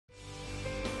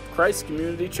Christ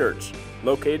Community Church,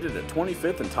 located at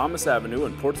 25th and Thomas Avenue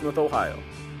in Portsmouth, Ohio.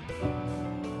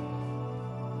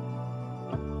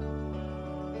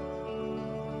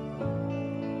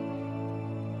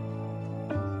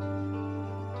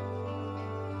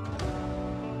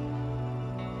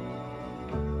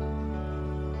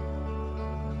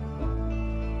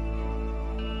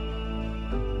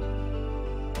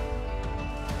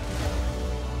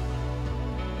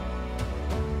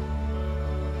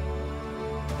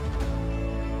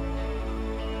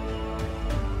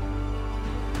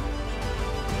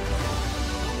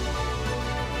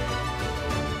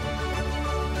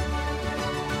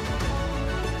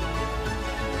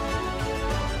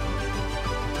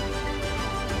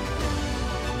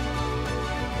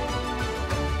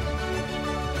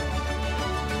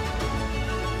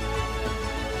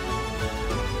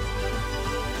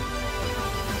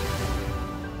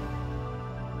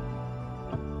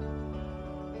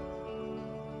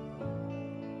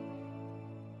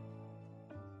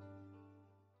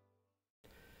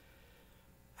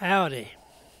 Howdy.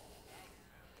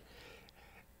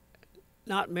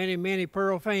 Not many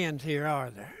Pearl fans here, are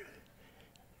there?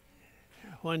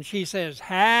 When she says,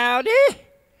 howdy,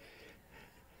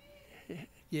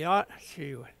 yeah,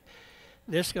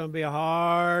 this is going to be a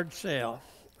hard sell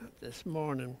this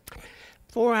morning.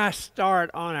 Before I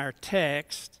start on our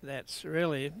text, that's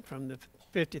really from the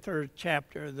 53rd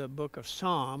chapter of the book of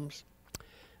Psalms,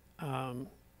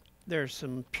 there's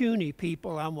some puny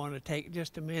people I want to take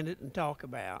just a minute and talk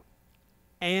about,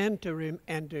 and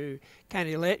to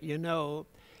kind of let you know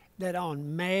that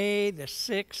on May the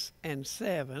 6th and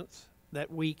 7th,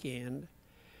 that weekend,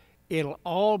 it'll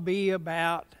all be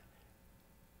about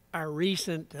our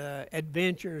recent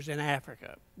adventures in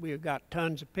Africa. We've got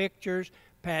tons of pictures.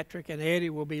 Patrick and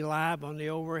Eddie will be live on the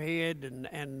overhead,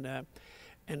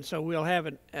 and so we'll have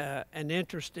an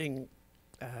interesting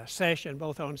session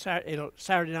both on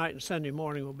Saturday night and Sunday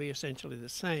morning will be essentially the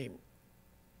same.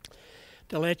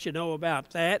 To let you know about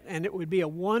that, and it would be a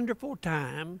wonderful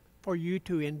time for you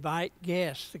to invite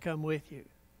guests to come with you.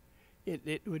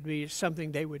 It would be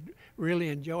something they would really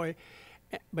enjoy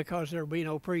because there will be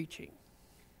no preaching.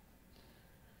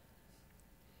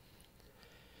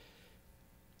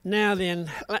 Now then,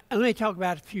 let me talk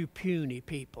about a few puny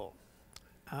people.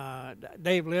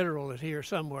 Dave Litteral is here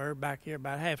somewhere back here,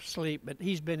 about half asleep, but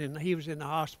he was in the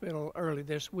hospital early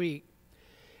this week,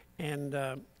 and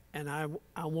I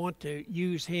want to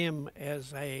use him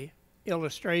as a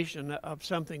illustration of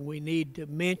something we need to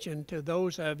mention to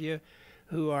those of you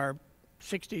who are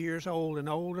 60 years old and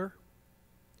older.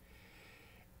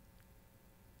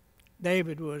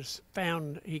 David was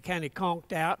found, he kind of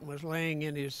conked out and was laying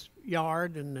in his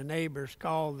yard, and the neighbors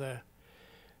called the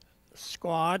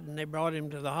squad and they brought him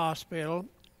to the hospital.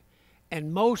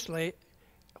 And mostly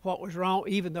what was wrong,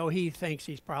 even though he thinks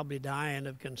he's probably dying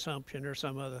of consumption or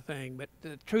some other thing, but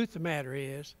the truth of the matter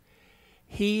is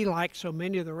he, like so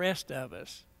many of the rest of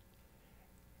us,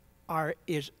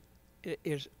 is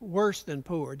worse than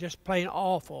poor, just plain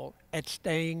awful at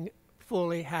staying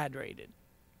fully hydrated.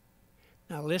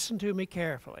 Now listen to me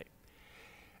carefully.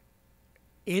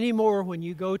 Anymore, when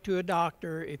you go to a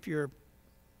doctor, if you're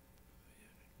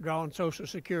drawing Social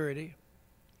Security,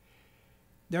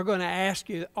 they're going to ask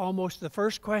you, almost the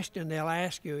first question they'll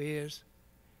ask you is,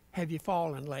 have you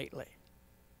fallen lately?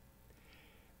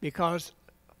 Because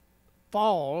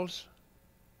falls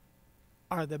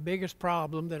are the biggest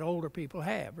problem that older people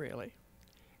have, really.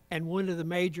 And one of the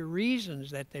major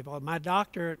reasons that they fall, my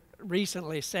doctor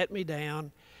recently sat me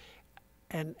down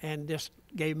and just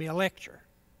gave me a lecture.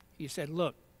 He said,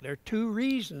 look, there are two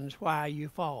reasons why you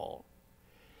fall.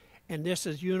 And this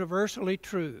is universally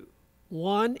true.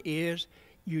 One is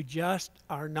you just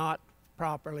are not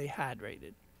properly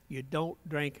hydrated. You don't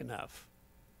drink enough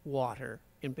water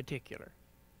in particular.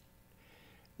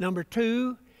 Number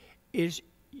two is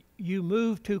you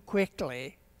move too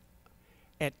quickly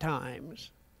at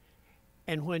times.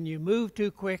 And when you move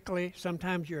too quickly,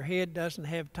 sometimes your head doesn't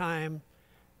have time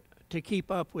to keep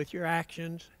up with your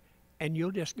actions, and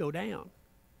you'll just go down.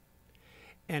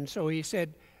 And so he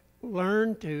said,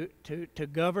 learn to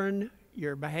govern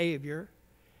your behavior,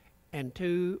 and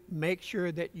to make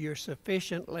sure that you're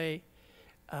sufficiently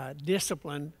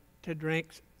disciplined to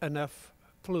drink enough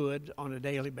fluids on a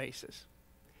daily basis.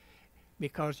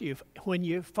 Because when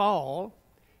you fall,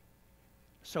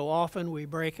 so often we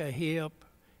break a hip,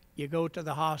 you go to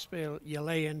the hospital, you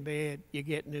lay in bed, you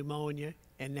get pneumonia,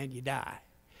 and then you die.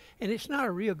 And it's not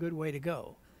a real good way to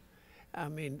go. I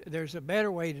mean, there's a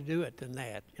better way to do it than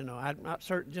that. You know, I'm not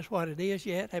certain just what it is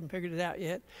yet, haven't figured it out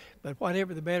yet, but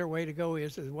whatever the better way to go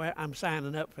is what I'm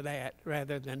signing up for that,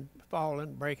 rather than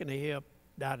falling, breaking a hip,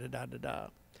 da da da da da.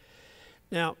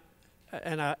 Now,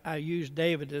 and I use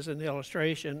David as an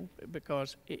illustration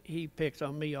because he picks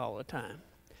on me all the time.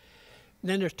 And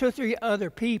then there's 2 or 3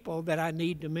 other people that I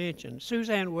need to mention.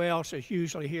 Suzanne Welsh is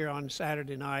usually here on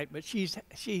Saturday night, but she's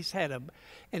had a,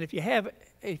 and if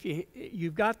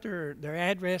you've got their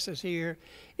addresses here,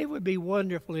 it would be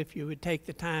wonderful if you would take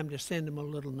the time to send them a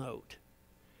little note.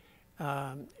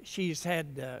 She's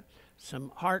had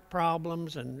some heart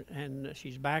problems, and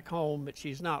she's back home, but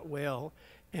she's not well,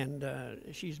 and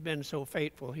she's been so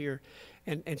faithful here,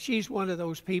 and she's one of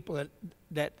those people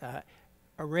that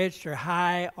are registered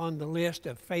high on the list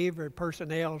of favored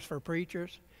personnels for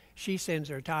preachers. She sends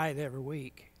her tithe every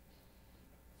week.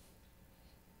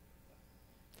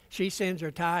 She sends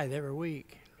her tithe every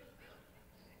week.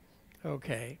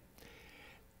 Okay.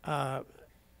 I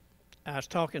was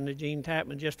talking to Gene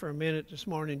Tapman just for a minute this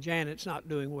morning. Janet's not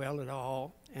doing well at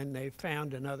all, and they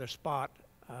found another spot,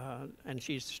 and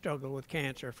she's struggled with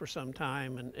cancer for some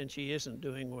time, and she isn't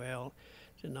doing well.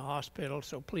 She's in the hospital,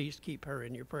 so please keep her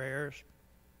in your prayers.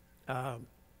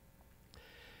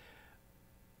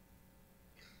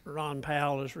 Ron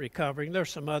Powell is recovering. There's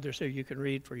some others here you can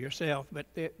read for yourself, but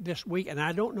this week, and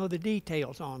I don't know the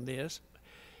details on this,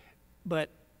 but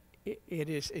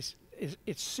it's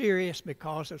serious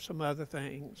because of some other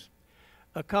things.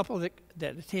 A couple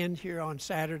that attend here on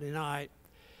Saturday night,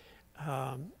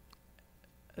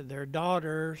 their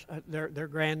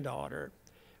granddaughter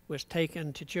was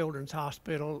taken to Children's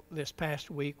Hospital this past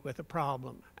week with a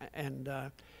problem,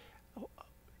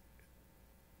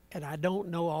 and I don't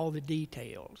know all the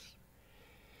details.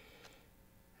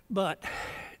 But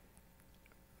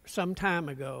some time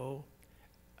ago,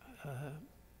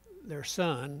 their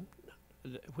son,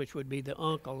 which would be the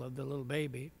uncle of the little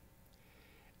baby,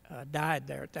 died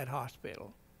there at that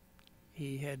hospital.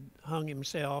 He had hung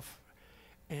himself,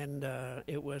 and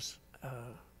it was,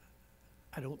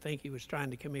 I don't think he was trying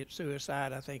to commit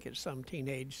suicide. I think it's some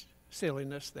teenage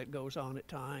silliness that goes on at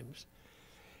times.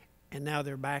 And now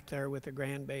they're back there with the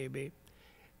grandbaby,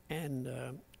 and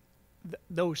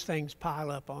those things pile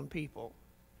up on people.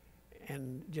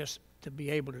 And just to be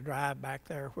able to drive back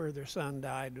there where their son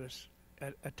died was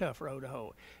a tough road to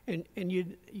hoe. And you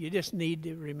just need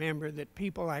to remember that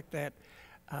people like that,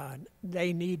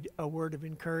 they need a word of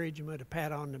encouragement, a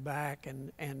pat on the back,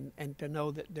 and to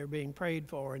know that they're being prayed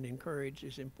for and encouraged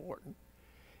is important.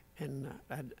 And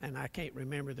I can't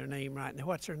remember their name right now.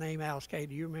 What's her name, Alice Kay?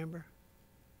 Do you remember?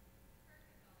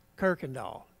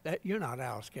 Kirkendall. You're not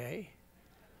Alice Kay.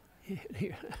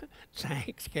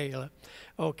 Thanks, Kayla.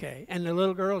 Okay. And the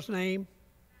little girl's name?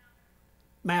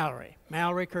 Mallory.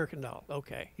 Mallory Kirkendall.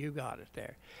 Okay. You got it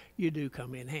there. You do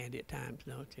come in handy at times,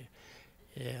 don't you?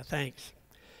 Yeah, thanks.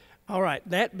 All right.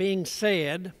 That being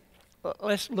said,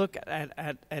 let's look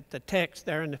at the text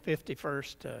there in the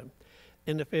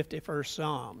 51st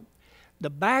Psalm. The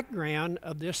background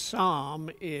of this psalm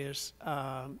is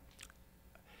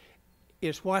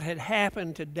what had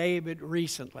happened to David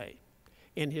recently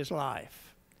in his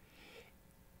life.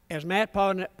 As Matt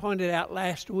pointed out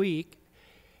last week,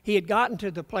 he had gotten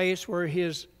to the place where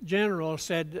his general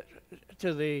said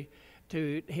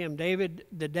to him, David,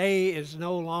 the day is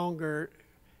no longer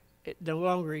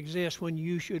exists when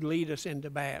you should lead us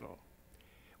into battle.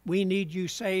 We need you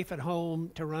safe at home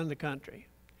to run the country.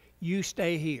 You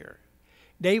stay here.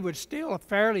 David's still a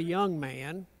fairly young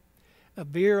man, a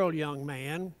virile young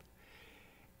man,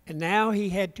 and now he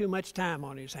had too much time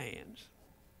on his hands.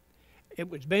 It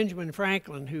was Benjamin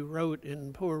Franklin who wrote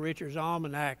in Poor Richard's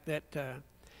Almanac that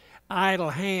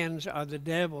idle hands are the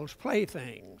devil's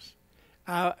playthings.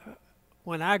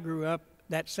 When I grew up,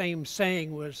 that same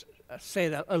saying was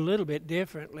said a little bit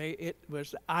differently. It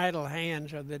was idle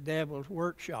hands are the devil's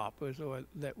workshop, was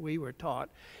that we were taught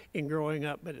in growing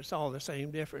up, but it's all the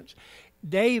same difference.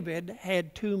 David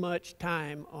had too much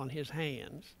time on his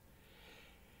hands.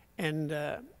 And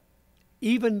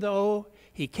even though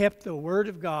he kept the Word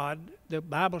of God, the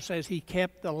Bible says he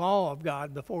kept the law of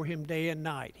God before him day and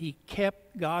night. He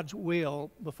kept God's will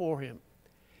before him.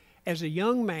 As a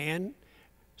young man,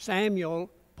 Samuel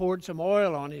poured some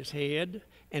oil on his head,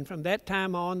 and from that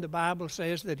time on, the Bible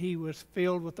says that he was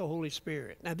filled with the Holy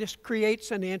Spirit. Now, this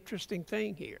creates an interesting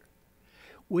thing here.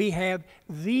 We have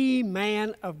the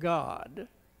man of God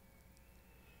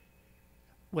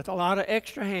with a lot of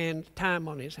extra time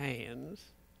on his hands,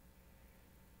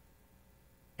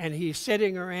 and he's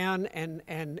sitting around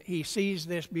and he sees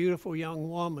this beautiful young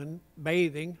woman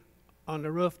bathing on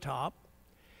the rooftop,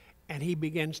 and he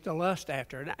begins to lust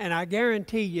after her. And I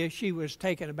guarantee you she was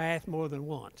taking a bath more than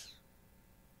once.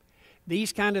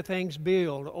 These kind of things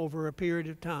build over a period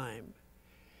of time.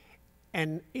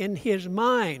 And in his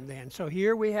mind then, so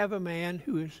here we have a man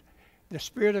who is, the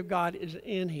Spirit of God is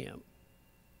in him.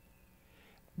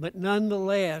 But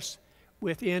nonetheless,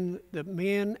 within the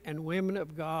men and women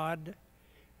of God,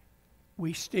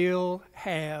 we still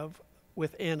have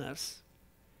within us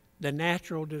the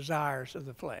natural desires of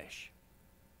the flesh.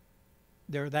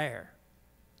 They're there.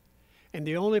 And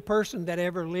the only person that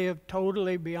ever lived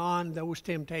totally beyond those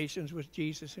temptations was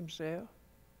Jesus himself.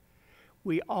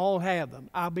 We all have them.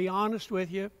 I'll be honest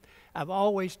with you, I've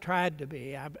always tried to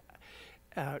be. I've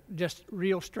just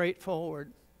real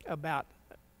straightforward about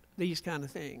these kind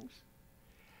of things.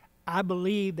 I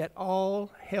believe that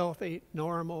all healthy,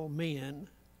 normal men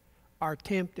are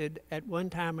tempted at one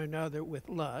time or another with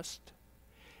lust.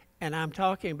 And I'm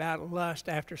talking about lust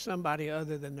after somebody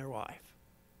other than their wife.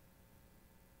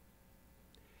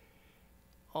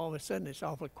 All of a sudden it's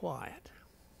awfully quiet.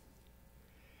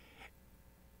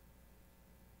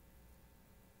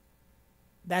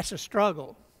 That's a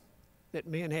struggle that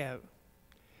men have.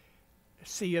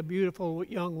 See a beautiful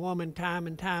young woman time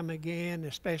and time again,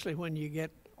 especially when you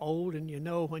get old and you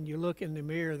know when you look in the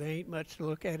mirror there ain't much to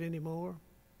look at anymore.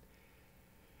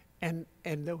 And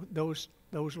those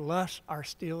lusts are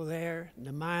still there.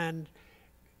 The mind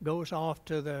goes off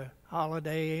to the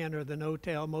Holiday Inn or the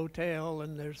Notel Motel,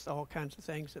 and there's all kinds of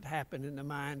things that happen in the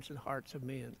minds and hearts of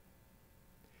men.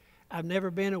 I've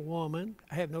never been a woman.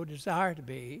 I have no desire to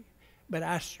be, but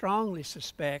I strongly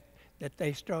suspect that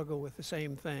they struggle with the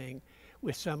same thing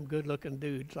with some good-looking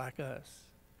dudes like us.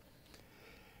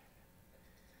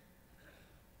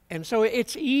 And so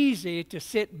it's easy to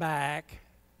sit back,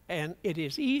 and it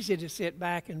is easy to sit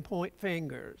back and point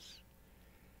fingers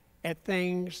at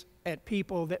things, at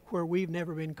people that where we've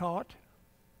never been caught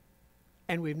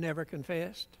and we've never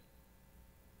confessed.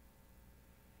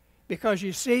 Because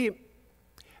you see,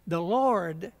 the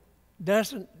Lord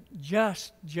doesn't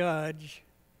just judge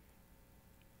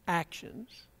actions.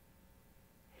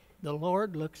 The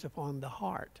Lord looks upon the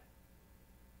heart.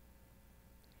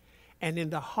 And in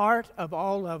the heart of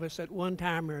all of us at one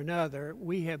time or another,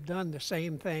 we have done the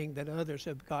same thing that others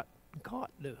have gotten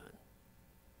caught doing.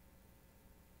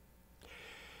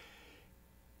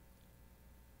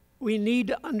 We need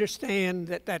to understand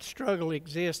that that struggle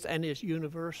exists and is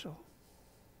universal.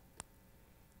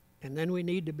 And then we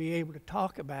need to be able to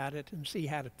talk about it and see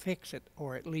how to fix it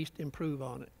or at least improve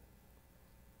on it.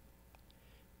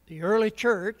 The early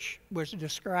church was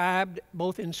described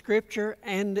both in Scripture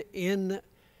and in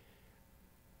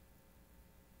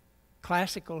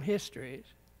classical histories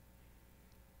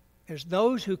as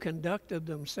those who conducted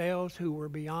themselves who were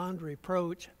beyond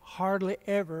reproach. Hardly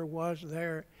ever was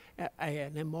there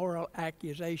an immoral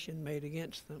accusation made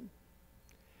against them.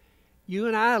 You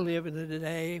and I live in a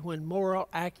day when moral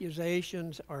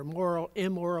accusations or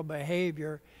immoral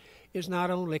behavior is not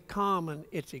only common,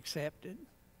 it's accepted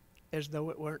as though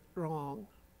it weren't wrong.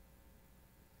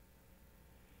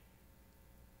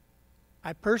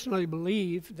 I personally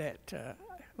believe that,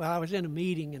 I was in a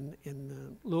meeting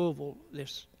in Louisville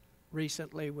this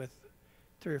recently with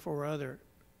 3 or 4 other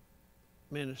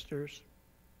ministers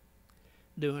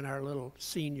doing our little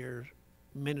senior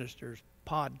ministers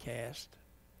podcast.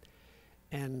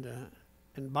 And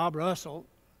Bob Russell,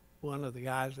 one of the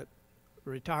guys that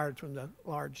retired from the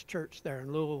large church there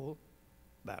in Louisville,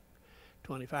 about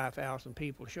 25,000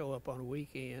 people show up on a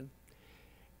weekend,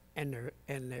 and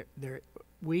their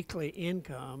weekly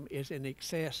income is in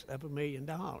excess of $1 million.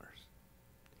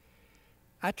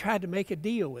 I tried to make a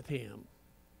deal with him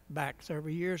back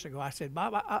several years ago. I said,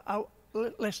 Bob,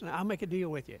 listen, I'll make a deal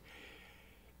with you.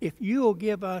 If you'll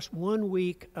give us 1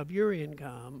 week of your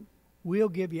income, we'll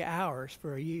give you ours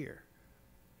for a year.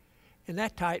 And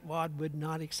that tightwad would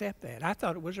not accept that. I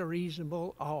thought it was a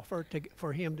reasonable offer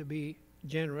for him to be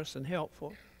generous and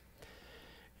helpful.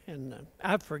 And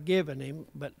I've forgiven him,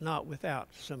 but not without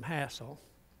some hassle.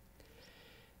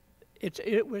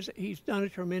 He's done a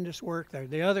tremendous work there.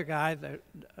 The other guy,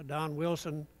 Don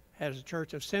Wilson, has a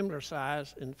church of similar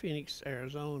size in Phoenix,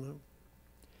 Arizona.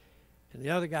 And the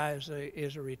other guy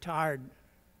is a retired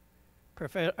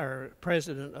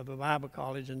president of a Bible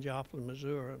college in Joplin,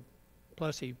 Missouri.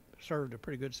 Plus, he served a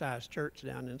pretty good-sized church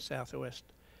down in southwest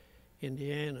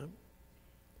Indiana.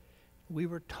 We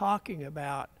were talking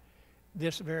about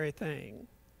this very thing.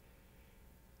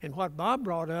 And what Bob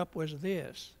brought up was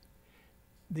this: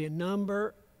 the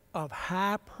number of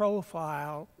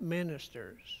high-profile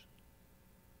ministers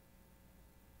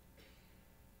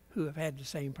who have had the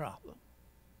same problem.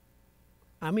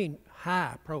 I mean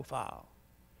high profile.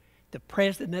 The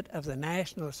president of the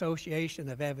National Association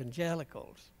of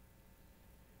Evangelicals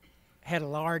had a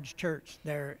large church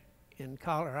there in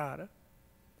Colorado.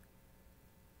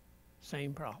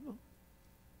 Same problem.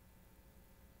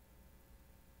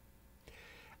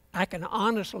 I can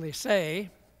honestly say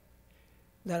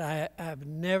that I've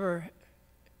never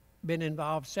been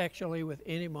involved sexually with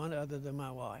anyone other than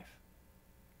my wife.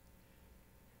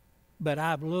 But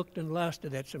I've looked and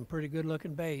lusted at some pretty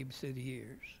good-looking babes through the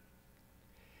years.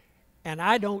 And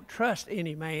I don't trust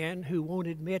any man who won't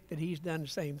admit that he's done the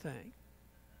same thing.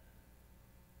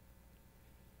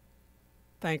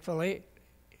 Thankfully,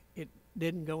 it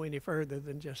didn't go any further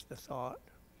than just the thought.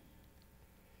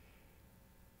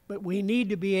 But we need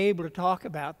to be able to talk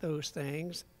about those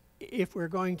things if we're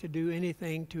going to do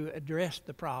anything to address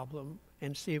the problem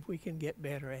and see if we can get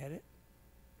better at it.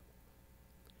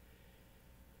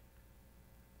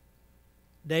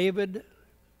 David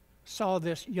saw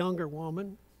this younger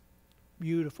woman,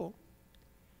 beautiful,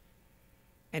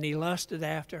 and he lusted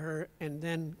after her and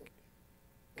then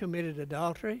committed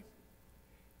adultery,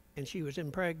 and she was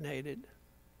impregnated.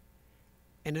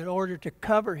 And in order to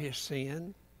cover his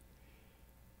sin,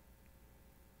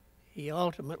 he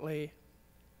ultimately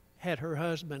had her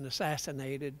husband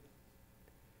assassinated,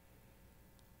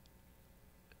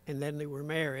 and then they were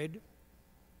married.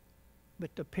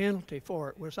 But the penalty for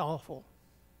it was awful.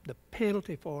 The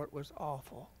penalty for it was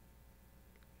awful.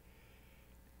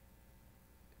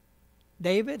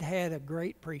 David had a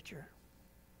great preacher.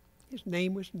 His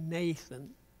name was Nathan.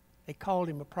 They called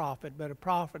him a prophet, but a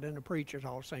prophet and a preacher is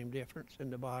all the same difference in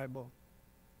the Bible.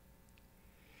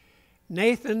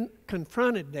 Nathan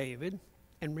confronted David,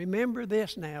 and remember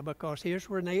this now, because here's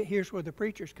where the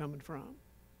preacher's coming from.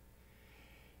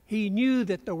 He knew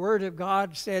that the Word of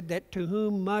God said that to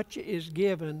whom much is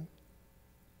given,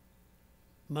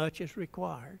 much is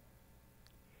required.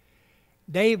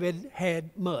 David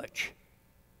had much.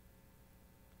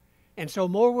 And so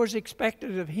more was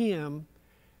expected of him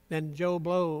than Joe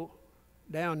Blow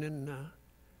down in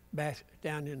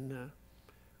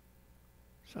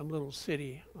some little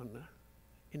city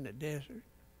in the desert.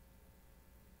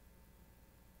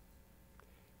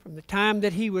 From the time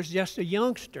that he was just a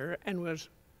youngster and was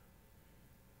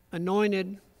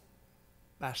anointed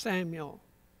by Samuel,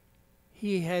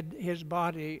 he had his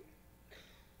body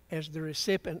as the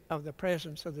recipient of the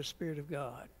presence of the Spirit of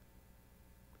God.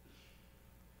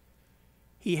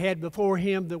 He had before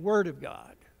him the Word of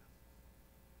God.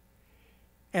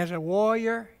 As a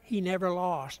warrior, he never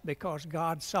lost because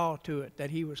God saw to it that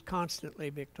he was constantly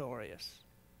victorious.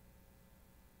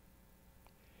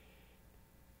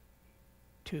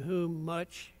 To whom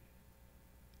much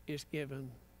is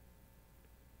given,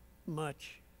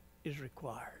 much is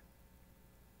required.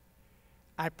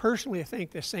 I personally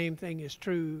think the same thing is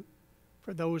true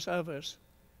for those of us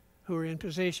who are in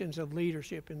positions of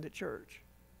leadership in the church.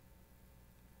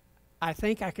 I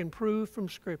think I can prove from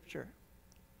Scripture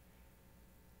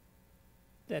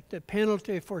that the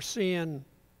penalty for sin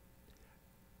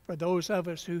for those of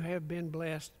us who have been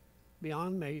blessed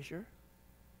beyond measure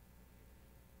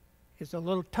is a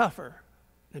little tougher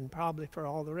than probably for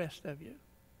all the rest of you.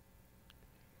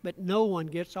 But no one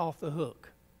gets off the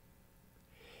hook.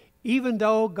 Even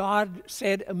though God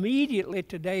said immediately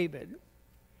to David,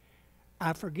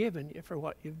 I've forgiven you for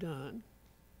what you've done,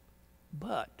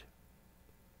 but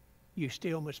you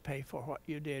still must pay for what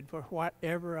you did. For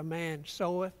whatever a man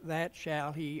soweth, that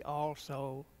shall he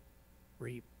also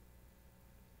reap.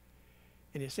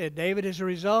 And he said, David, as a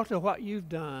result of what you've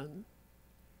done,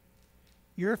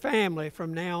 your family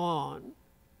from now on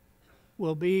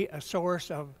will be a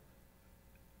source of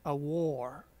a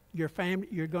war. Your family,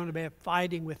 you're going to be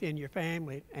fighting within your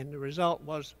family. And the result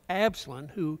was Absalom,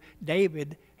 who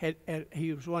David had,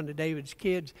 he was one of David's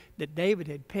kids that David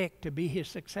had picked to be his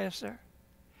successor,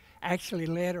 actually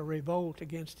led a revolt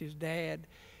against his dad,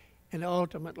 and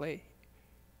ultimately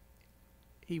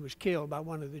he was killed by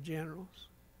one of the generals.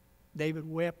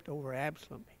 David wept over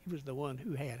Absalom. He was the one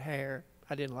who had hair.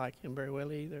 I didn't like him very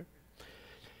well either.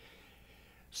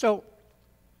 So,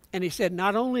 and he said,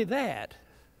 not only that,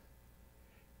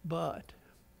 but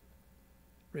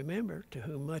remember, to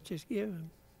whom much is given.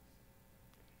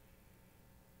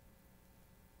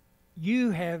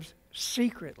 You have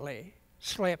secretly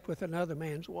slept with another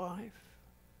man's wife.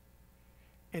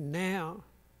 And now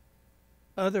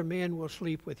other men will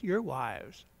sleep with your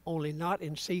wives, only not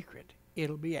in secret.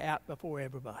 It'll be out before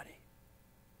everybody.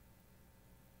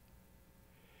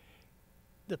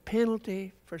 The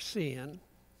penalty for sin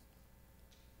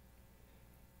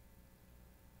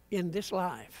in this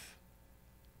life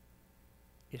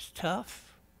is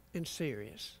tough and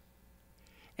serious.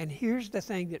 And here's the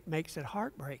thing that makes it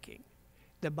heartbreaking.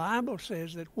 The Bible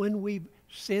says that when we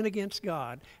sin against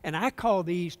God, and I call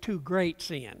these two great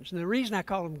sins, and the reason I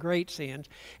call them great sins,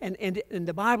 and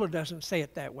the Bible doesn't say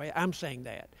it that way, I'm saying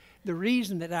that. The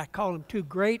reason that I call them two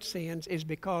great sins is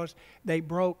because they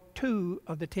broke two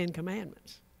of the 10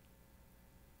 Commandments.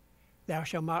 Thou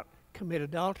shalt not commit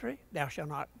adultery, thou shalt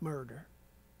not murder.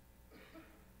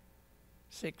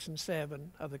 6 and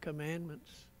 7 of the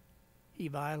commandments he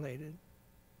violated.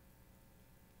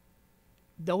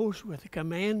 Those were the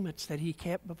commandments that he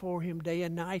kept before him day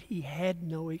and night. He had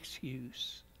no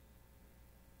excuse.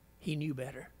 He knew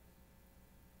better.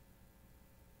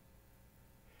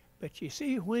 But you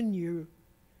see,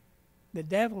 the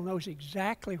devil knows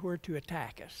exactly where to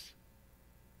attack us.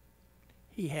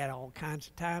 He had all kinds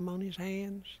of time on his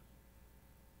hands.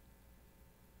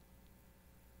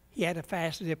 He had a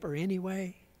fast zipper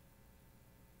anyway.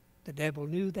 The devil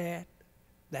knew that.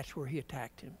 That's where he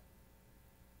attacked him.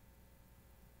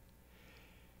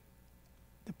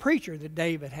 The preacher that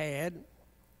David had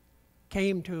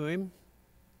came to him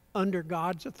under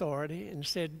God's authority and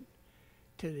said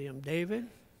to him, David,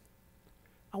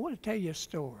 I want to tell you a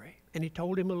story. And he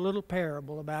told him a little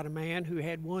parable about a man who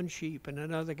had one sheep and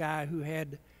another guy who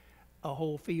had a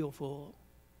whole field full.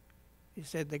 He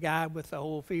said the guy with the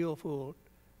whole field full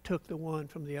took the one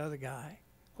from the other guy.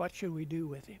 What should we do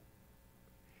with him?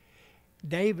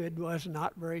 David was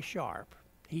not very sharp.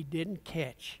 He didn't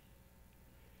catch.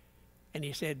 And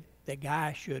he said the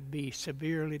guy should be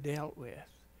severely dealt with.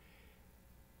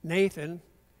 Nathan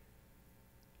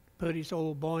put his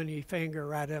old bony finger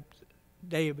right up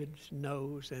David's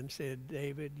nose and said,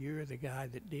 David, you're the guy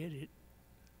that did it.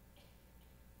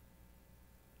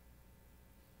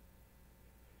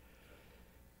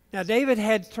 Now, David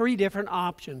had 3 different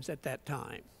options at that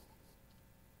time.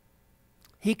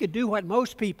 He could do what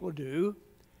most people do,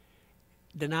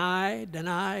 deny,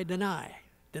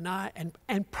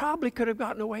 and probably could have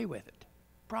gotten away with it,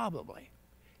 probably,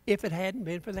 if it hadn't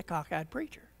been for the cockeyed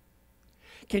preacher.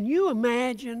 Can you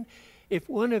imagine if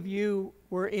one of you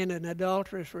were in an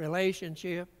adulterous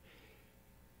relationship,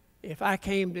 if I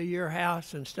came to your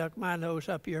house and stuck my nose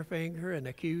up your finger and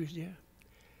accused you?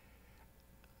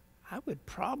 I would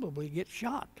probably get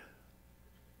shot.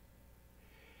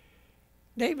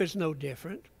 David's no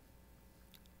different.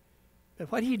 But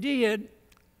what he did,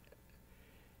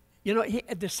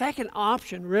 the second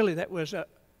option really that was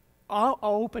all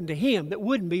open to him, that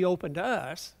wouldn't be open to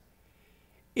us,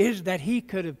 is that he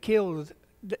could have killed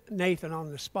Nathan on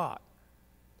the spot.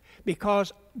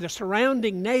 Because the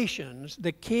surrounding nations,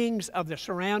 the kings of the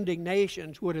surrounding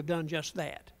nations would have done just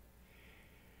that.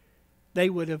 They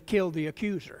would have killed the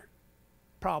accuser.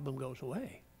 Problem goes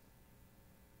away.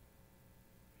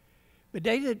 But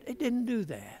David didn't do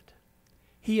that.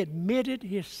 He admitted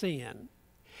his sin.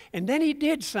 And then he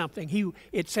did something.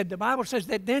 The Bible says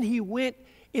that then he went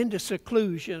into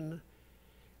seclusion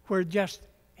where just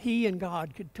he and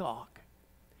God could talk.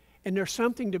 And there's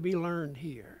something to be learned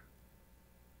here.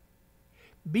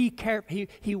 Be careful.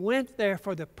 He went there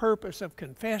for the purpose of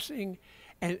confessing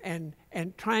and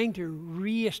trying to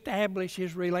reestablish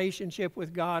his relationship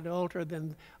with God other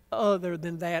than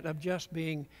that of just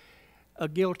being a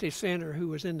guilty sinner who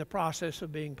was in the process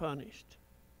of being punished.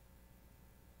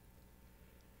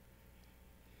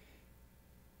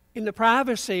 In the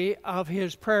privacy of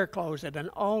his prayer closet, and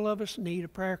all of us need a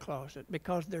prayer closet,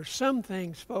 because there's some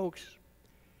things, folks,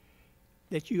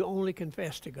 that you only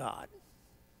confess to God.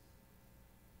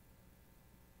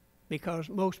 Because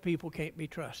most people can't be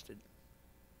trusted.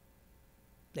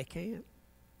 They can't.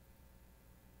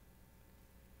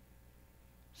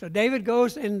 So David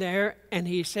goes in there and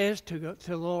he says to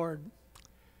the Lord,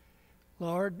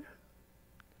 Lord,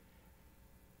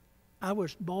 I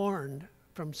was born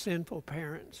from sinful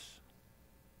parents.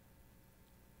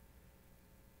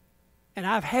 And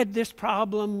I've had this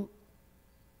problem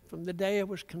from the day I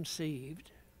was conceived.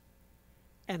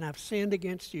 And I've sinned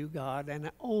against you, God,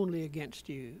 and only against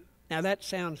you. Now that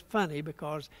sounds funny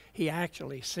because he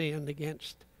actually sinned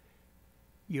against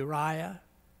Uriah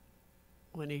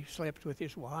when he slept with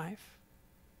his wife.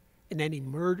 And then he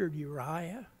murdered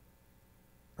Uriah,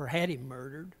 or had him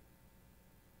murdered.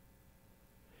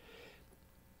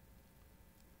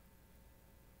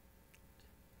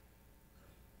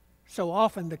 So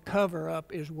often the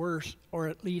cover-up is worse, or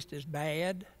at least as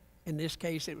bad. In this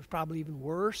case, it was probably even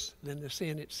worse than the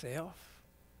sin itself.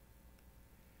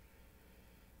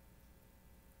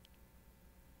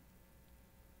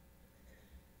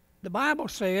 The Bible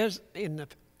says,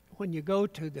 when you go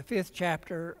to the 5th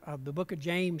chapter of the book of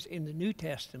James in the New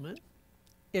Testament,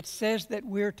 it says that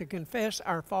we're to confess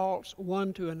our faults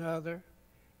one to another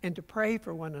and to pray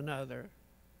for one another.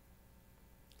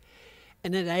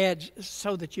 And it adds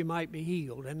so that you might be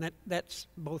healed. And that's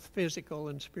both physical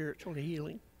and spiritual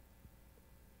healing.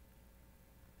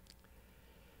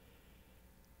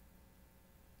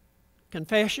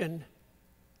 Confession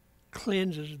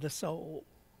cleanses the soul.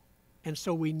 And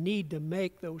so we need to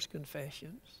make those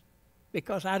confessions.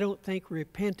 Because I don't think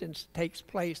repentance takes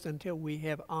place until we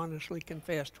have honestly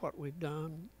confessed what we've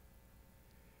done.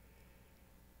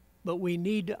 But we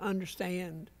need to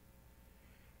understand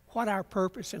what our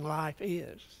purpose in life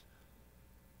is.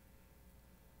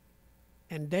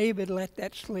 And David let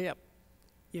that slip.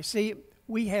 You see,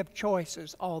 we have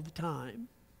choices all the time.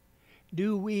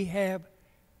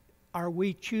 Are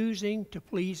we choosing to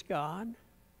please God,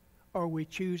 or are we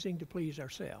choosing to please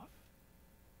ourselves?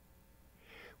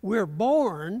 We're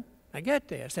born, I get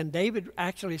this, and David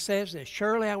actually says this,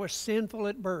 surely I was sinful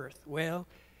at birth. Well,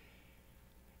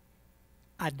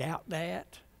 I doubt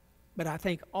that, but I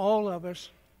think all of us,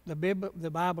 the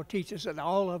Bible teaches that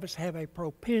all of us have a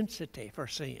propensity for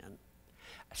sin.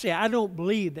 See, I don't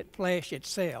believe that flesh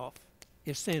itself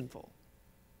is sinful.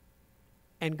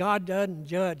 And God doesn't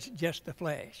judge just the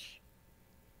flesh.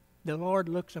 The Lord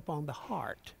looks upon the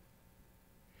heart.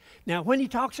 Now, when he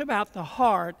talks about the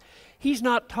heart, he's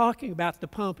not talking about the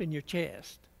pump in your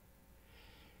chest.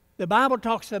 The Bible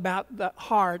talks about the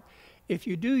heart. If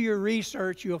you do your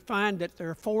research, you'll find that there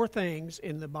are 4 things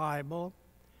in the Bible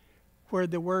where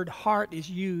the word heart is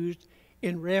used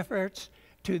in reference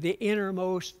to the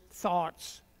innermost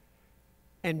thoughts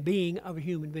and being of a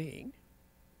human being.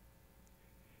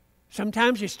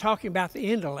 Sometimes it's talking about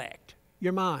the intellect,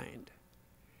 your mind.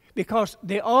 Because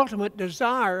the ultimate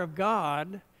desire of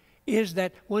God is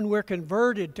that when we're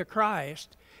converted to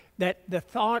Christ, that the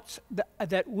thoughts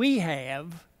that we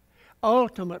have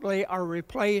ultimately are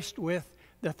replaced with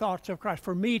the thoughts of Christ.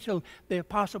 For me, the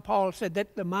Apostle Paul said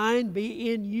that the mind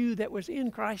be in you that was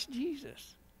in Christ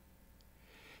Jesus.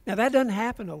 Now that doesn't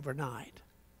happen overnight.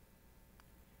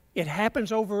 It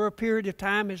happens over a period of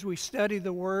time as we study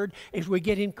the Word, as we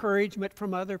get encouragement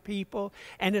from other people,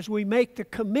 and as we make the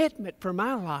commitment for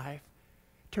my life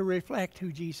to reflect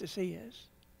who Jesus is.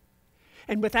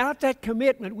 And without that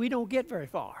commitment, we don't get very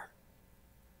far.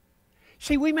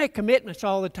 See, we make commitments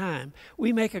all the time.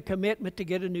 We make a commitment to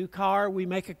get a new car. We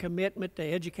make a commitment to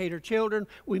educate our children.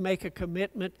 We make a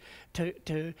commitment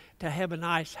to have a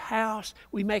nice house.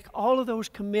 We make all of those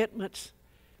commitments.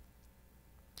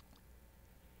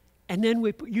 And then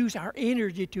we use our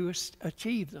energy to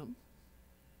achieve them.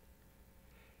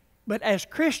 But as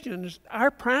Christians,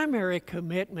 our primary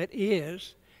commitment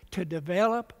is to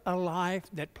develop a life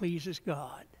that pleases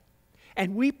God.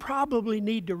 And we probably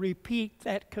need to repeat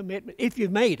that commitment. If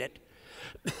you've made it,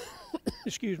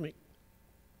 excuse me,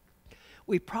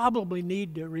 we probably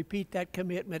need to repeat that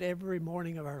commitment every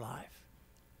morning of our life.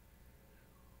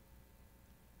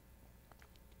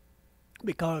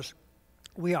 Because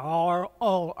we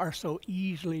all are so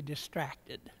easily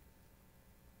distracted.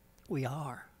 We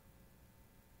are.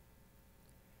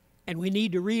 And we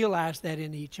need to realize that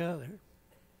in each other.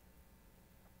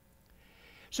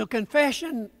 So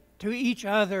confession to each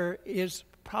other is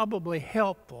probably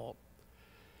helpful,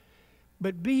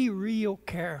 but be real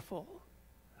careful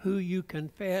who you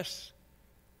confess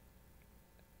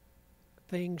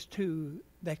things to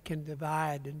that can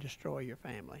divide and destroy your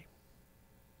family,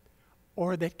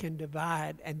 or that can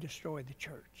divide and destroy the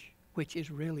church, which is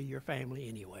really your family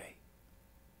anyway.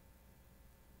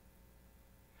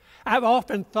 I've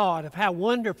often thought of how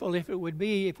wonderful it would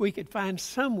be if we could find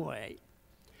some way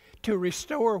to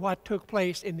restore what took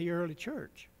place in the early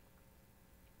church.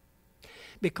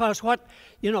 Because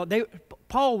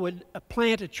Paul would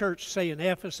plant a church, say in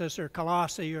Ephesus or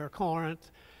Colossae or Corinth,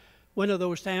 one of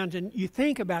those towns, and you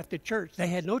think about the church. They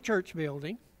had no church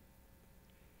building.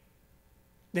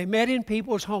 They met in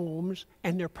people's homes,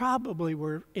 and there probably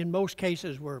were, in most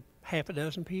cases, were half a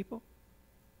dozen people,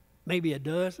 maybe a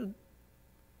dozen.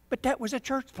 But that was a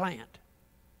church plant.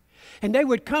 And they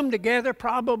would come together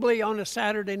probably on a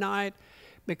Saturday night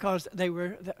because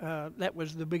that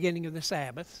was the beginning of the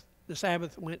Sabbath. The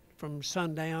Sabbath went from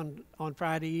sundown on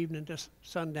Friday evening to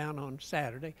sundown on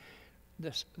Saturday.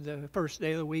 The first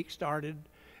day of the week started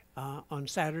on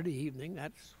Saturday evening.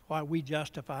 That's why we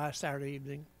justify Saturday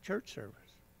evening church service.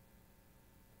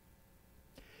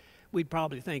 We'd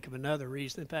probably think of another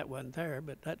reason if that wasn't there,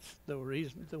 but that's the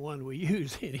reason, the one we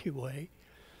use anyway.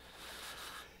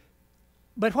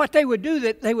 But what they would do,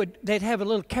 they'd have a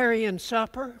little carry-in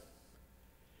supper,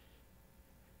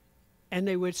 and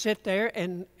they would sit there,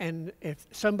 and if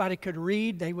somebody could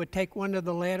read, they would take one of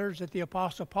the letters that the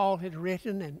Apostle Paul had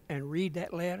written and read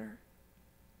that letter,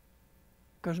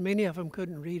 because many of them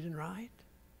couldn't read and write.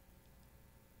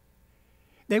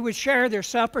 They would share their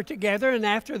supper together, and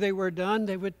after they were done,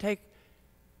 they would take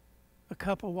a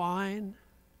cup of wine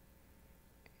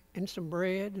and some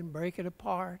bread and break it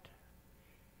apart.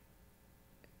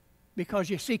 Because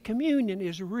you see, communion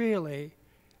is really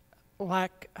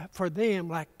like, for them,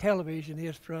 like television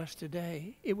is for us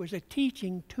today. It was a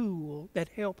teaching tool that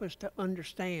helped us to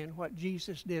understand what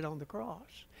Jesus did on the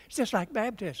cross. It's just like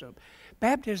baptism.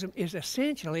 Baptism is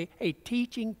essentially a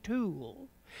teaching tool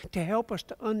to help us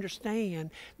to understand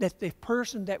that the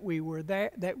person that we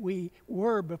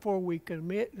were before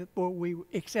we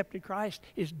accepted Christ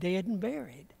is dead and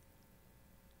buried.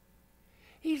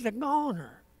 He's a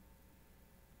goner.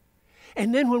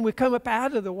 And then when we come up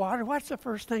out of the water, what's the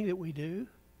first thing that we do?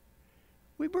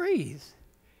 We breathe.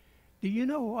 Do you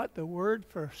know what the word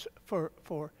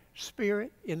for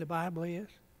spirit in the Bible is?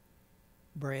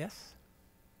 Breath.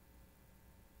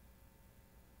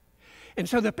 And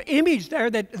so the image there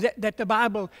that the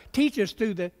Bible teaches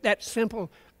through that simple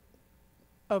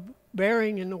of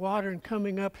bearing in the water and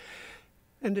coming up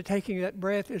and to taking that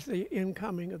breath is the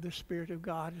incoming of the Spirit of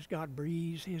God as God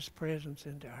breathes His presence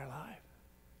into our life.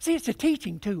 See, it's a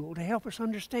teaching tool to help us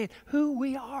understand who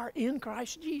we are in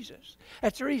Christ Jesus.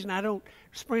 That's the reason I don't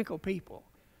sprinkle people.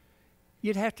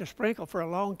 You'd have to sprinkle for a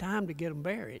long time to get them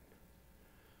buried.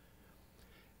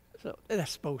 So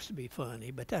that's supposed to be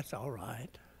funny, but that's all right.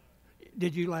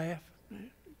 Did you laugh?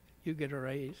 You get a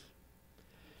raise.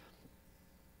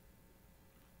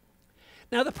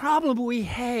 Now, the problem we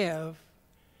have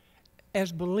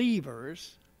as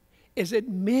believers is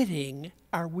admitting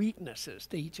our weaknesses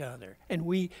to each other. And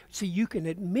you can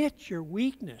admit your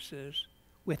weaknesses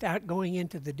without going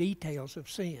into the details of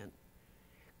sin,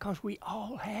 because we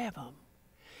all have them.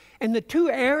 And the two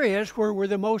areas where we're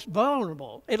the most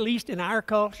vulnerable, at least in our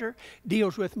culture,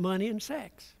 deals with money and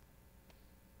sex.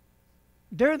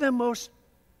 They're the most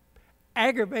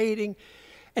aggravating.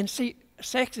 And see,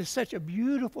 sex is such a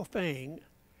beautiful thing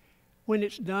when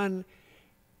it's done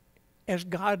as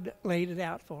God laid it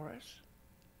out for us.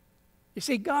 You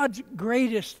see, God's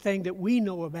greatest thing that we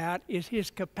know about is His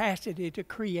capacity to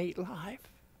create life.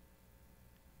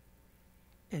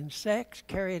 And sex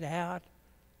carried out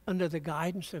under the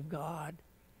guidance of God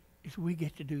is we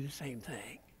get to do the same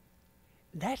thing.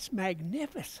 That's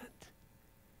magnificent.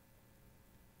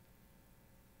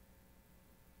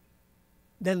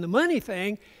 Then the money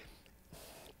thing,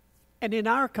 and in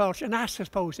our culture, and I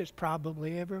suppose it's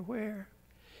probably everywhere,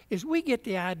 is we get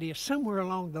the idea somewhere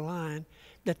along the line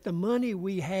that the money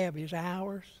we have is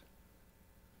ours.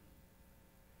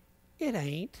 It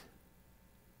ain't.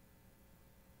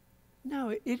 No,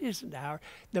 it isn't ours.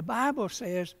 The Bible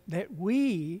says that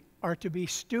we are to be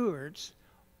stewards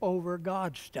over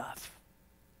God's stuff.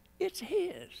 It's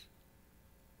His.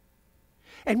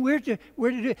 And we're to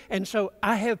do. And so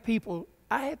I have people,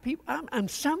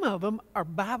 some of them are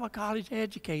Bible college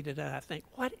educated, and I think,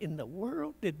 what in the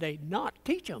world did they not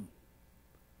teach them?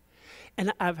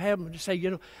 And I've had them to say,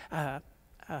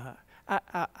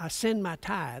 I send my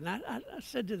tithe. And I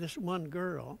said to this one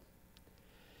girl,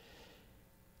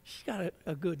 she's got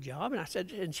a good job,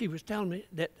 and she was telling me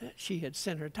that she had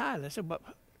sent her tithe. I said, well,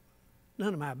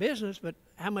 none of my business, but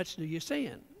how much do you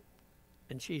send?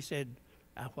 And she said,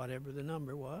 whatever the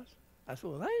number was. I said,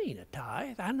 well, that ain't a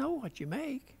tithe. I know what you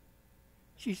make.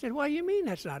 She said, what do you mean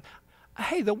that's not?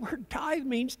 Hey, the word tithe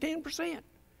means 10%.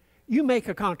 You make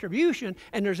a contribution,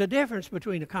 and there's a difference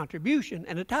between a contribution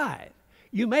and a tithe.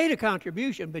 You made a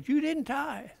contribution, but you didn't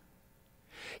tithe.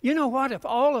 You know what? If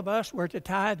all of us were to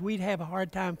tithe, we'd have a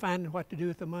hard time finding what to do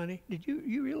with the money. Did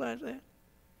you realize that?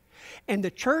 And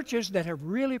the churches that have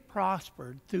really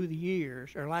prospered through the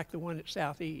years are like the one at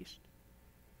Southeast.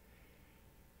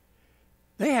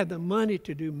 They had the money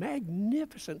to do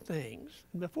magnificent things.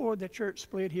 Before the church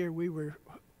split here, we were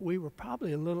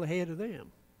probably a little ahead of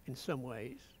them in some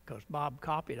ways, because Bob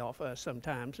copied off us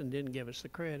sometimes and didn't give us the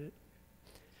credit.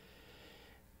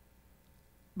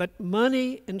 But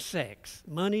money and sex,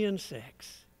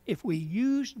 if we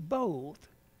used both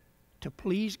to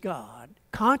please God,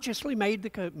 consciously made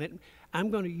the commitment, I'm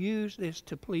going to use this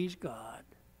to please God,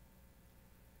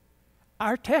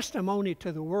 our testimony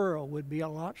to the world would be a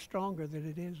lot stronger than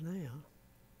it is now.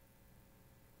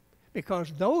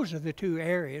 Because those are the two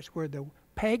areas where the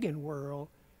pagan world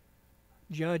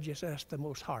judges us the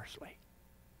most harshly.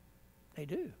 They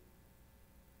do.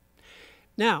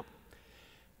 Now,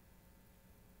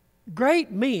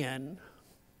 great men,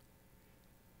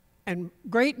 and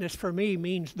greatness for me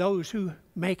means those who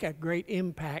make a great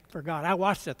impact for God. I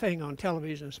watched a thing on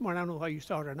television this morning. I don't know whether you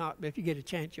saw it or not, but if you get a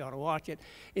chance, you ought to watch it.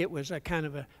 It was a kind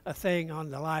of a thing on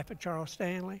the life of Charles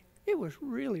Stanley. It was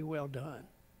really well done.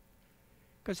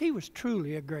 because he was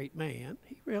truly a great man.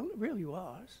 He really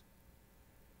was.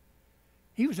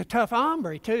 He was a tough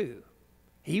hombre, too.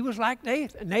 He was like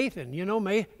Nathan. You know,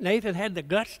 Nathan had the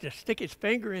guts to stick his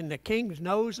finger in the king's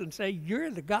nose and say,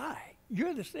 "You're the guy.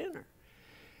 You're the sinner."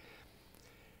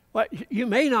 Well, you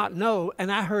may not know,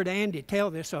 and I heard Andy tell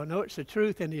this, so I know it's the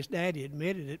truth, and his daddy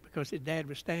admitted it because his dad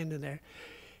was standing there.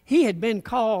 He had been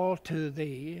called to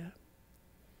the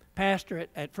pastor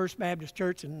at First Baptist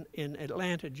Church in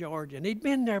Atlanta, Georgia, and he'd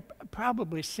been there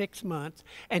probably 6 months,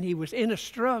 and he was in a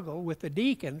struggle with the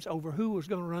deacons over who was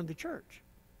going to run the church.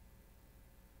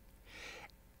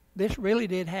 This really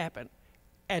did happen.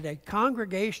 At a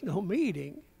congregational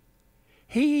meeting,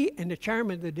 he and the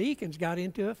chairman of the deacons got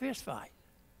into a fist fight.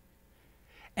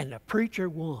 And the preacher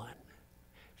won.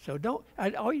 So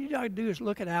all you got to do is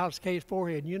look at Alex K's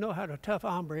forehead, and you know how the tough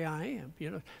hombre I am.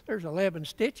 You know, there's 11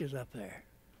 stitches up there.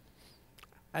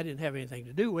 I didn't have anything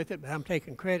to do with it, but I'm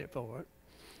taking credit for it.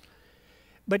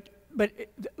 But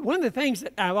one of the things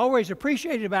that I've always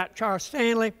appreciated about Charles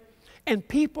Stanley, and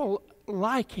people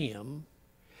like him,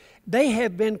 they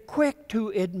have been quick to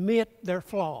admit their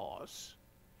flaws.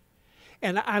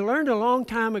 And I learned a long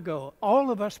time ago, all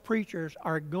of us preachers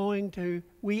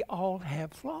we all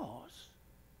have flaws.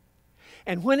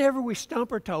 And whenever we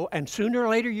stump our toe, and sooner or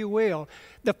later you will,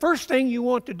 the first thing you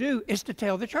want to do is to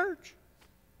tell the church.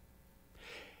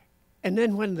 And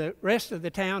then when the rest of the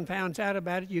town finds out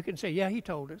about it, you can say, "Yeah, he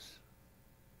told us."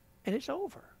 And it's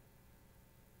over.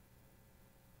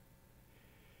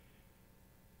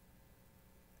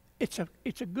 It's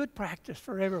a good practice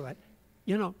for everyone.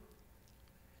 You know,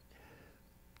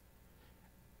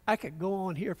 I could go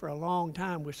on here for a long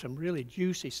time with some really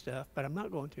juicy stuff, but I'm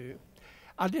not going to.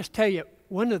 I'll just tell you,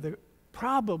 one of the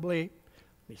let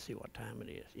me see what time it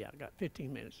is. Yeah, I got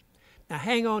 15 minutes. Now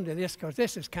hang on to this because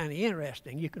this is kind of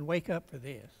interesting. You can wake up for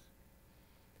this.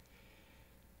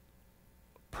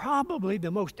 Probably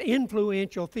the most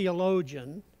influential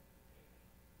theologian,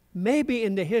 maybe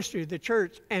in the history of the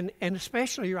church, and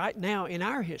especially right now in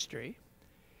our history,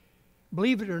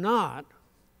 believe it or not,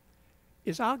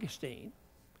 is Augustine.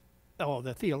 Oh,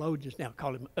 the theologians now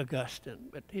call him Augustine,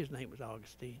 but his name was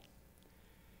Augustine.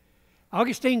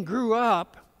 Augustine grew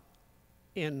up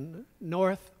in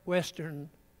northwestern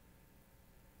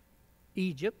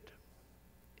Egypt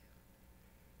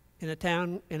in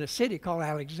a city called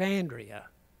Alexandria.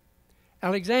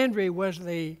 Alexandria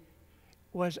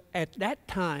was at that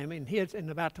time in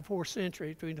about the 4th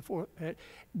century,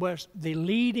 was the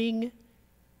leading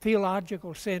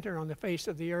theological center on the face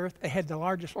of the earth. They had the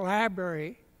largest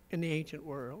library in the ancient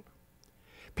world.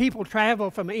 People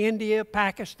traveled from India,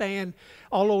 Pakistan,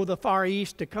 all over the Far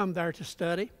East to come there to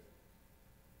study.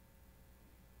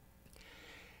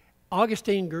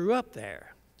 Augustine grew up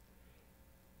there.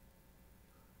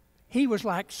 He was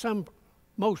like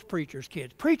most preachers'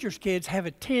 kids. Preachers' kids have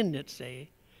a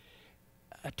tendency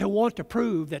to want to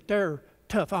prove that they're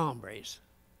tough hombres.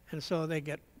 And so they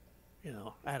get,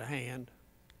 out of hand.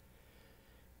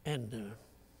 And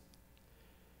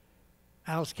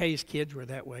Alice Kay's kids were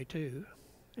that way too.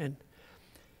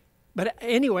 But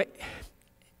anyway,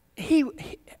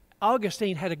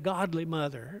 Augustine had a godly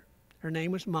mother. Her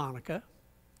name was Monica.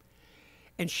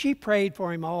 And she prayed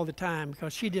for him all the time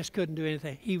because she just couldn't do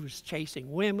anything. He was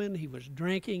chasing women. He was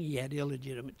drinking. He had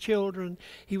illegitimate children.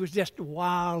 He was just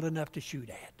wild enough to shoot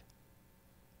at.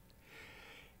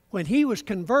 When he was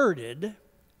converted,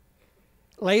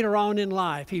 later on in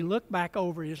life, he looked back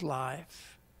over his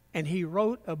life and he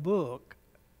wrote a book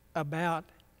about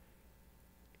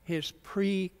his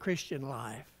pre-Christian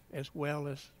life as well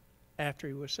as after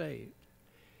he was saved.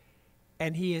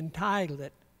 And he entitled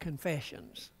it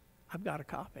Confessions. I've got a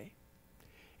copy.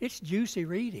 It's juicy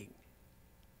reading.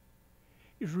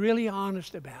 He's really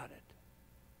honest about it.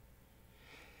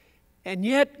 And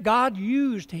yet God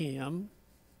used him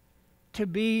to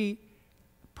be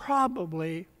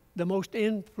probably the most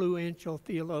influential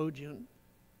theologian,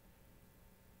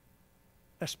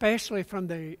 especially from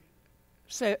the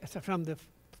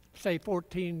say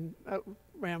 14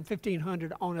 around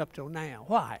 1500 on up till now.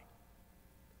 Why?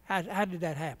 How did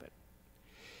that happen?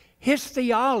 His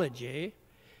theology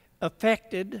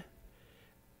affected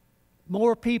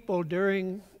more people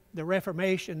during the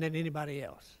Reformation than anybody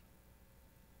else.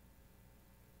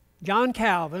 John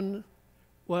Calvin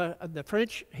was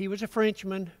he was a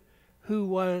Frenchman who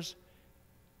was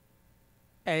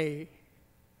an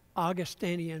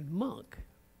Augustinian monk.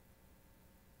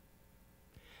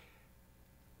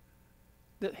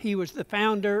 He was the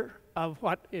founder of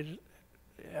what is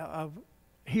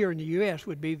here in the U.S.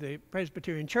 would be the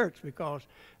Presbyterian Church, because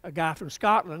a guy from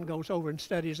Scotland goes over and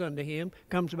studies under him,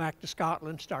 comes back to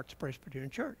Scotland, starts the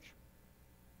Presbyterian Church.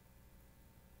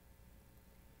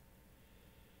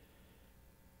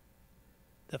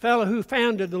 The fellow who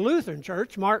founded the Lutheran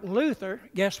Church, Martin Luther,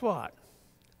 guess what?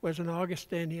 Was an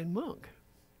Augustinian monk.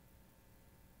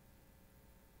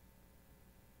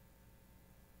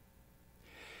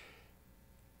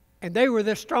 And they were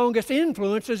the strongest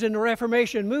influences in the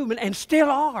Reformation movement, and still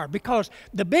are, because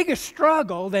the biggest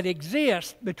struggle that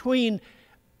exists between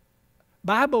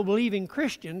Bible-believing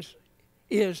Christians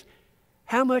is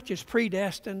how much is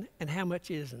predestined and how much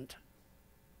isn't.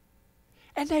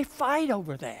 And they fight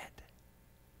over that.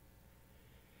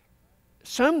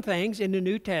 Some things in the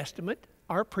New Testament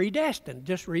are predestined.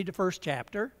 Just read the first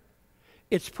chapter.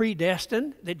 It's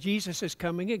predestined that Jesus is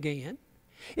coming again.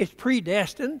 It's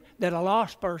predestined that a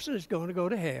lost person is going to go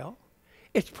to hell.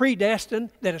 It's predestined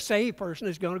that a saved person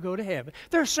is going to go to heaven.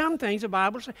 There are some things the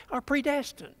Bible says are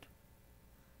predestined.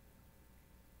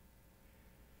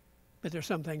 But there are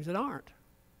some things that aren't.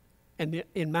 And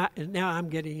now I'm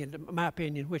getting into my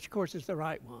opinion, which of course is the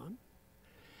right one.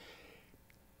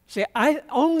 See,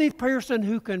 only person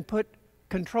who can put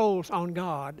controls on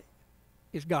God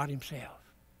is God Himself.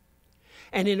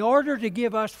 And in order to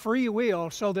give us free will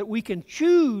so that we can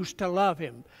choose to love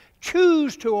Him,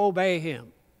 choose to obey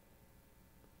Him,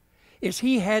 is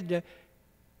He had to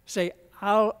say,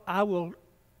 I will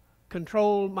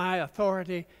control my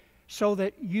authority so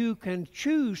that you can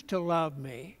choose to love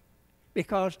me.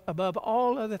 Because above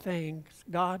all other things,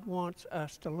 God wants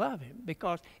us to love Him.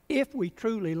 Because if we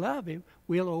truly love Him,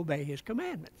 we'll obey His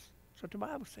commandments. That's what the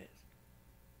Bible says.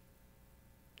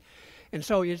 And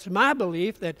so it's my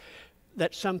belief that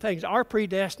some things are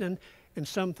predestined and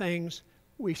some things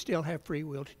we still have free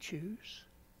will to choose.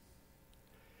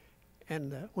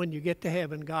 And when you get to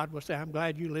heaven, God will say, I'm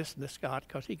glad you listened to Scott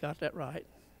because he got that right.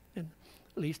 And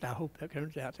at least I hope that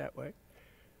turns out that way.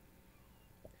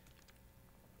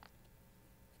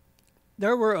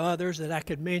 There were others that I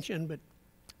could mention, but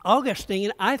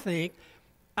Augustine, I think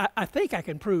I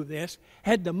can prove this,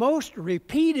 had the most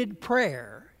repeated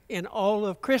prayer in all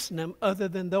of Christendom other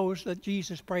than those that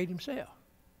Jesus prayed Himself.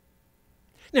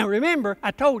 Now remember, I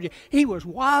told you, he was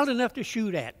wild enough to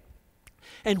shoot at.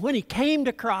 And when he came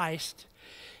to Christ,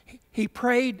 he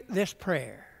prayed this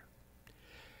prayer.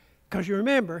 Because you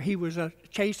remember, he was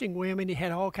chasing women, he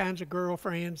had all kinds of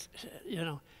girlfriends,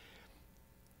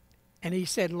 And he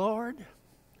said, Lord,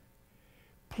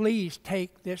 please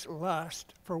take this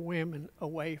lust for women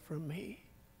away from me.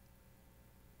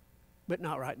 But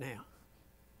not right now.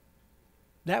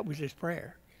 That was his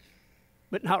prayer.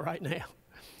 But not right now.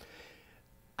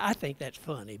 I think that's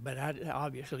funny, but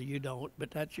obviously you don't, but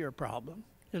that's your problem,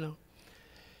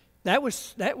 That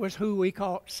was who we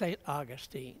call St.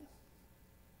 Augustine.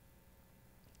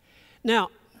 Now,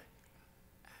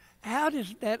 how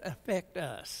does that affect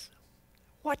us?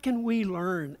 What can we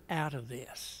learn out of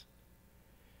this?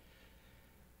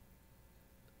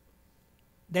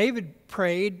 David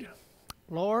prayed,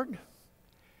 Lord,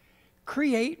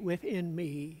 create within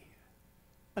me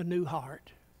a new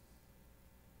heart.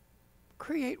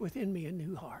 Create within me a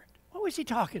new heart. What was he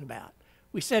talking about?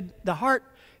 We said the heart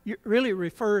really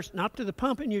refers not to the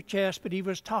pump in your chest, but he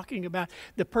was talking about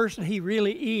the person he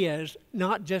really is,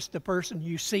 not just the person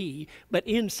you see, but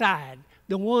inside.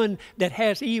 The one that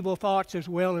has evil thoughts as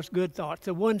well as good thoughts.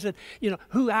 The ones that,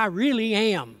 who I really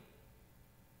am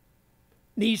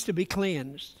needs to be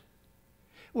cleansed.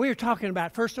 We're talking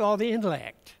about, first of all, the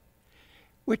intellect.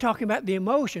 We're talking about the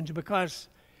emotions because,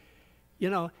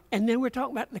 and then we're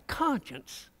talking about the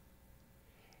conscience.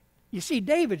 You see,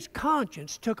 David's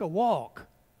conscience took a walk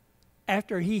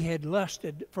after he had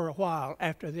lusted for a while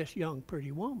after this young,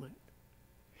 pretty woman.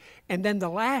 And then the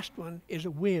last one is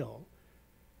a will.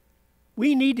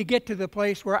 We need to get to the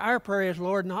place where our prayer is,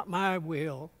 Lord, not my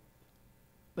will,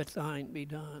 but thine be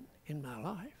done in my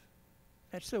life.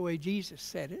 That's the way Jesus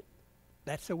said it.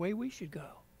 That's the way we should go.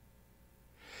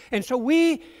 And so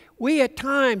we at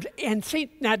times, and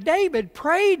see, now David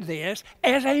prayed this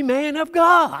as a man of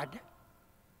God.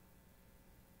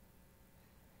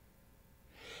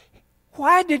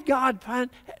 Why did God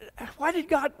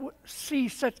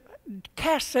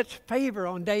cast such favor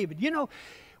on David?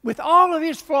 With all of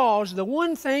his flaws, the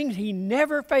one thing he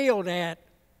never failed at,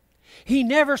 he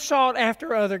never sought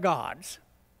after other gods.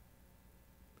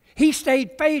 He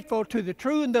stayed faithful to the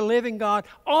true and the living God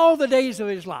all the days of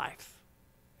his life.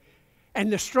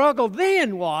 And the struggle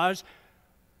then was,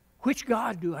 which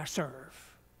God do I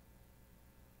serve?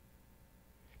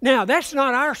 Now, that's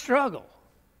not our struggle.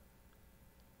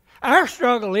 Our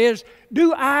struggle is,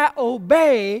 do I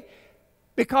obey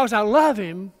because I love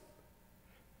Him,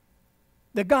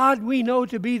 the God we know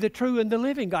to be the true and the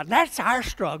living God? That's our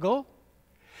struggle.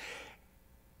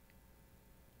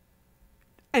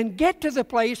 And get to the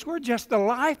place where just the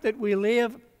life that we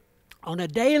live on a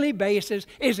daily basis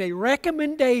is a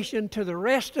recommendation to the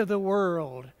rest of the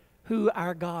world who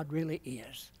our God really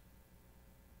is.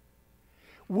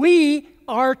 We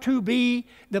are to be,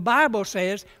 the Bible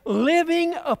says,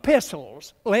 living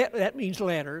epistles. That means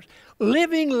letters.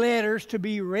 Living letters to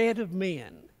be read of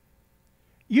men.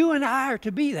 You and I are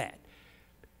to be that.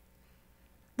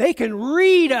 They can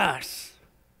read us.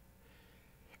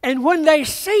 And when they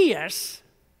see us,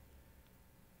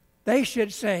 they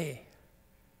should say,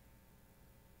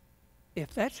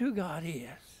 if that's who God is,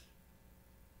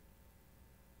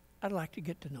 I'd like to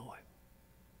get to know Him.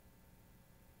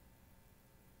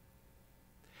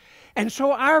 And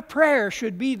so our prayer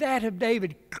should be that of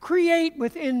David. Create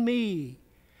within me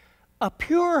a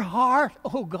pure heart,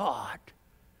 O God,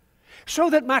 so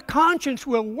that my conscience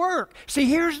will work. See,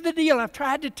 here's the deal. I've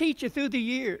tried to teach you through the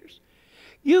years.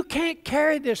 You can't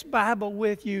carry this Bible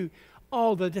with you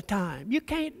all the time. You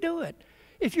can't do it.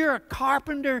 If you're a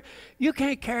carpenter, you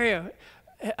can't carry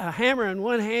a hammer in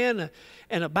one hand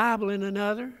and a Bible in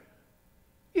another.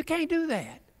 You can't do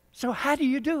that. So how do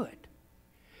you do it?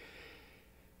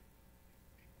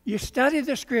 You study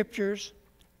the Scriptures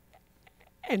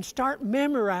and start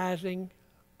memorizing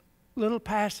little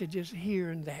passages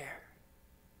here and there.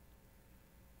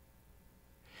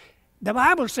 The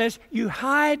Bible says you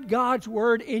hide God's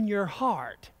Word in your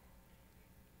heart.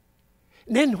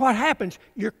 And then what happens?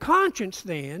 Your conscience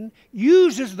then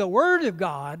uses the Word of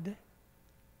God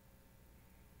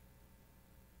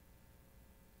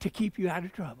to keep you out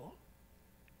of trouble.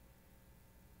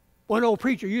 One old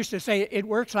preacher used to say it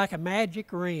works like a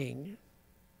magic ring.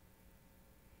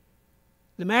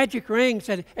 The magic ring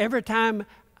said every time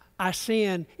I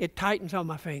sin, it tightens on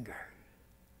my finger.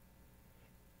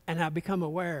 And I become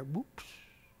aware, whoops.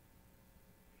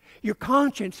 Your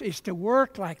conscience is to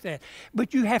work like that.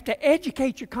 But you have to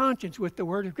educate your conscience with the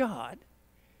Word of God.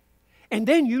 And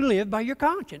then you live by your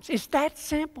conscience. It's that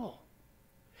simple.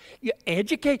 You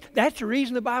educate. That's the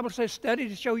reason the Bible says, study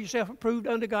to show yourself approved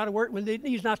unto God, a workman that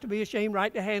needs not to be ashamed,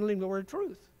 right to handling the word of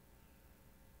truth.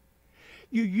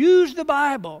 You use the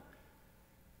Bible.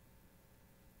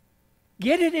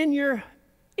 Get it in your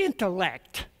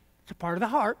intellect. It's a part of the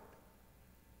heart.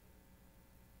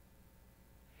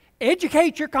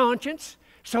 Educate your conscience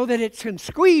so that it can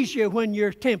squeeze you when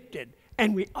you're tempted.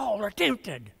 And we all are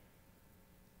tempted.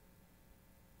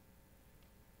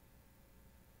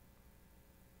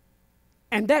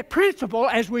 And that principle,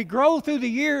 as we grow through the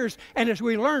years and as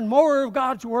we learn more of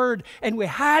God's Word and we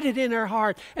hide it in our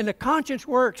heart and the conscience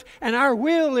works and our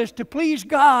will is to please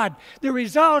God, the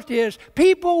result is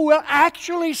people will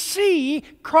actually see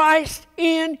Christ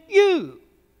in you,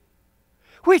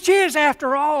 which is,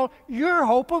 after all, your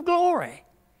hope of glory.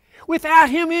 Without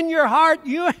Him in your heart,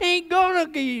 you ain't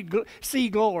going to see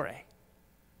glory.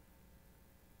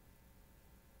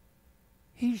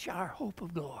 He's our hope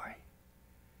of glory.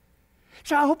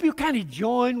 So I hope you kind of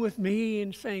join with me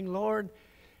in saying, Lord,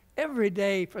 every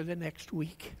day for the next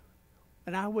week,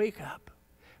 when I wake up,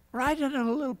 write it on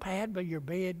a little pad by your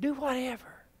bed, do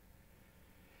whatever,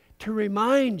 to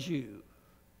remind you,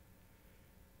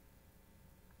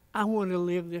 I want to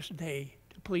live this day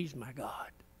to please my God.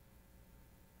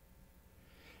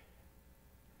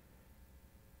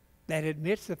 That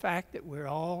admits the fact that we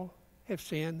all have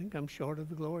sinned and come short of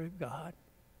the glory of God.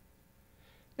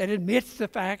 That admits the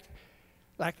fact,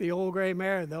 like the old gray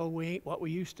mare, though we ain't what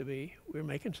we used to be, we're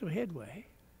making some headway.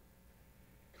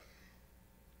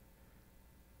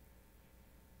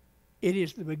 It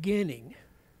is the beginning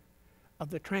of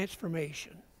the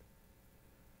transformation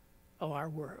of our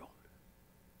world.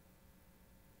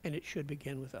 And it should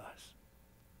begin with us.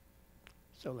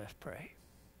 So let's pray.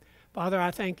 Father, I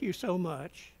thank you so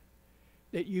much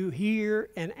that you hear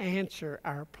and answer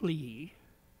our plea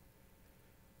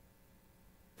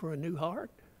for a new heart.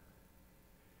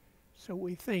 So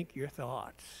we think your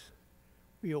thoughts,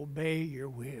 we obey your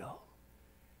will,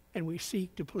 and we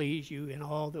seek to please you in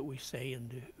all that we say and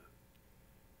do.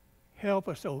 Help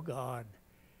us, O God,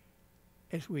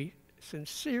 as we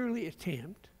sincerely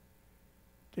attempt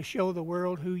to show the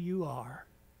world who you are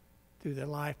through the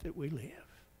life that we live.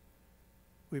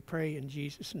 We pray in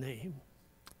Jesus' name.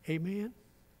 Amen.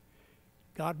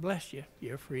 God bless you.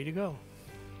 You're free to go.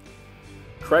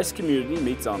 Christ Community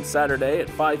meets on Saturday at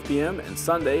 5 p.m. and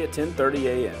Sunday at 10:30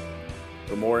 a.m.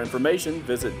 For more information,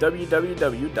 visit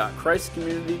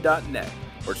www.christcommunity.net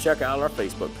or check out our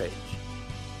Facebook page.